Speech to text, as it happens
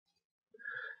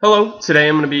Hello, today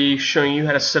I'm going to be showing you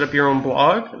how to set up your own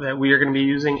blog that we are going to be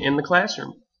using in the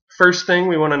classroom. First thing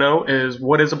we want to know is,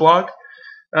 what is a blog?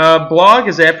 Blog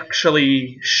is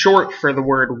actually short for the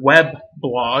word web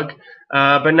blog,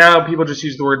 but now people just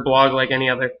use the word blog like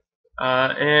any other.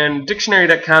 And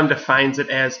dictionary.com defines it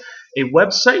as a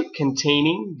website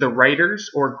containing the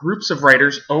writer's or groups of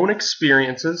writers' own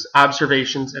experiences,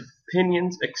 observations,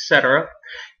 opinions, etc.,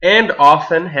 and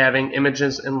often having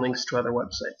images and links to other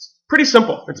websites. Pretty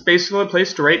simple. It's basically a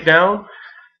place to write down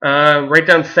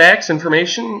facts,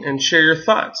 information, and share your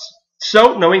thoughts.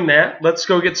 So, knowing that, let's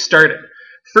go get started.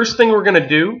 First thing we're going to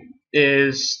do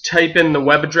is type in the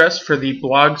web address for the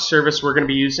blog service we're going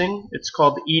to be using. It's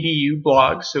called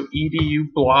Edublogs, so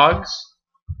edublogs.org.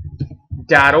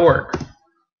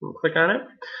 We'll click on it,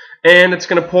 and it's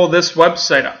going to pull this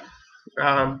website up.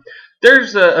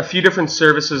 There's a few different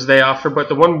services they offer, but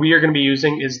the one we are going to be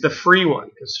using is the free one,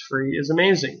 because free is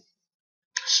amazing.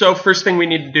 So first thing we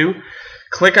need to do,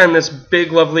 click on this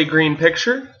big lovely green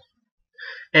picture,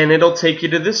 and it'll take you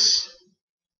to this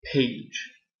page.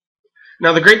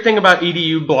 Now the great thing about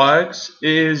Edublogs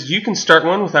is you can start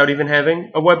one without even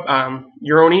having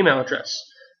your own email address.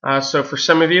 So for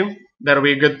some of you, that'll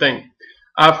be a good thing.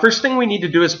 First thing we need to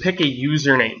do is pick a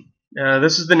username.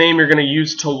 This is the name you're going to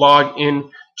use to log in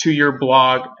to your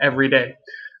blog every day.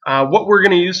 What we're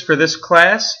going to use for this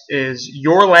class is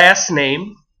your last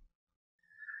name,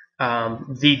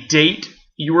 the date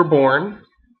you were born,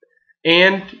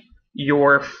 and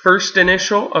your first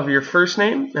initial of your first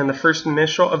name and the first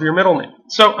initial of your middle name.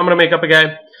 So I'm going to make up a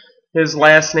guy. His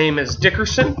last name is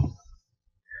Dickerson.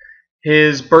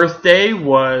 His birthday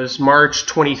was March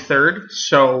 23rd,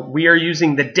 so we are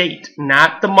using the date,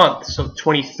 not the month, so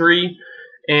 23,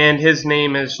 and his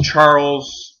name is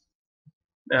Charles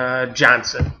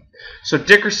Johnson. So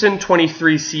Dickerson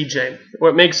 23 CJ.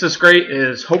 What makes this great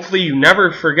is hopefully you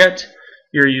never forget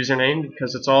your username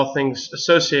because it's all things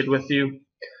associated with you.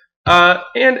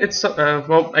 And it's,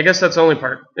 well, I guess that's the only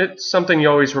part. It's something you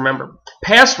always remember.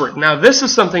 Password. Now this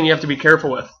is something you have to be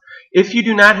careful with. If you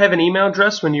do not have an email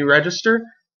address when you register,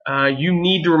 you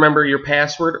need to remember your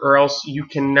password or else you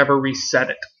can never reset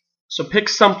it. So pick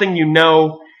something you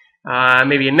know,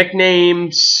 maybe a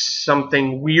nickname,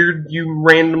 something weird you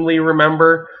randomly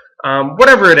remember,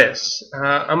 whatever it is.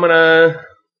 I'm going to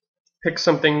pick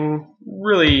something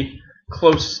really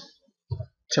close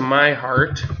to my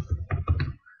heart.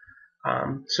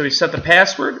 So we set the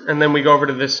password, and then we go over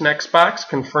to this next box,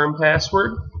 confirm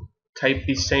password, type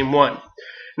the same one.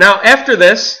 Now after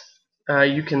this,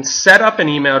 you can set up an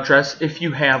email address if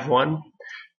you have one.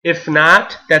 If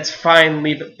not, that's fine,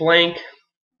 leave it blank.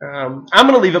 I'm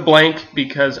going to leave it blank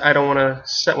because I don't want to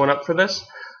set one up for this.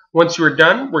 Once you are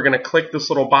done, we're going to click this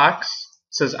little box.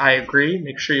 It says I agree.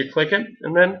 Make sure you click it,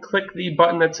 and then click the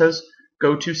button that says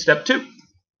go to step 2.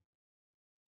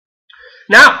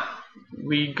 Now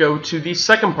we go to the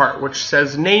second part, which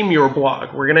says name your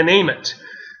blog. We're going to name it.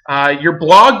 Your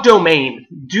blog domain.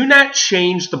 Do not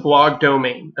change the blog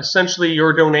domain. Essentially,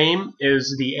 your domain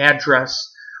is the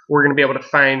address we're going to be able to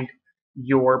find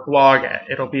your blog at.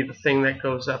 It'll be the thing that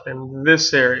goes up in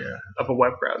this area of a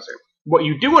web browser. What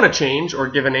you do want to change or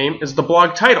give a name is the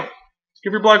blog title.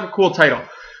 Give your blog a cool title.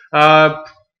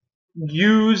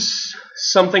 Use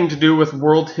something to do with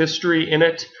world history in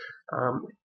it.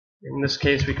 In this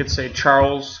case, we could say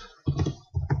Charles.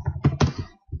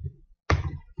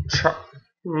 I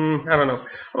don't know.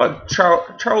 How about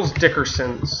Charles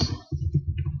Dickerson's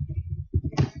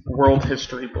world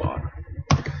history blog?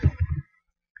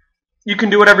 You can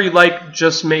do whatever you like.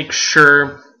 Just make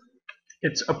sure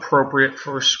it's appropriate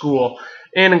for school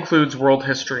and includes world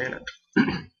history in it.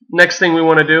 Next thing we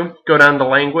want to do, go down to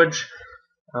language.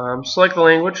 Select the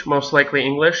language, most likely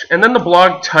English, and then the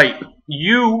blog type.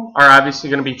 You are obviously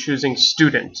going to be choosing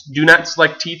student. Do not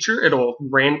select teacher.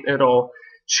 It'll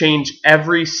change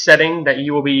every setting that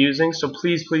you will be using, so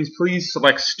please, please, please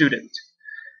select student.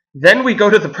 Then we go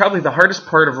to probably the hardest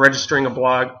part of registering a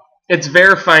blog. It's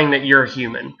verifying that you're a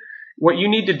human. What you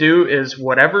need to do is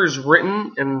whatever's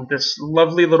written in this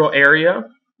lovely little area,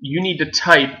 you need to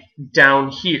type down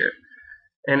here.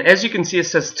 And as you can see, it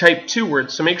says type 2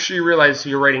 words, so make sure you realize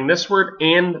you're writing this word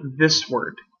and this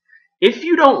word. If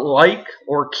you don't like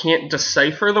or can't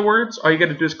decipher the words, all you got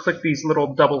to do is click these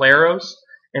little double arrows,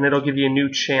 and it'll give you a new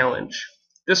challenge.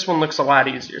 This one looks a lot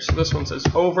easier. So this one says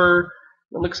over.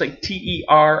 It looks like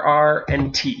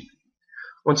T-E-R-R-N-T.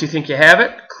 Once you think you have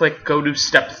it, click go to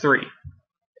step 3.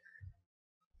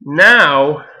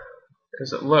 Now,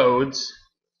 as it loads,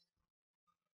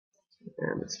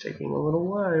 and it's taking a little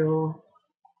while.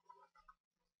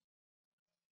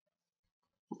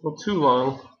 A little too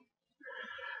long.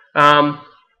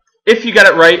 If you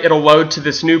got it right, it'll load to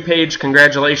this new page.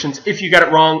 Congratulations. If you got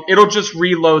it wrong, it'll just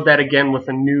reload that again with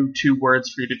a new 2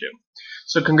 words for you to do.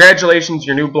 So congratulations,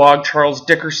 your new blog, Charles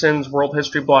Dickerson's World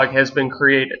History blog, has been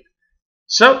created.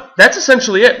 So that's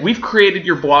essentially it. We've created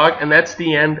your blog, and that's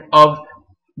the end of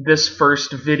this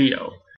first video.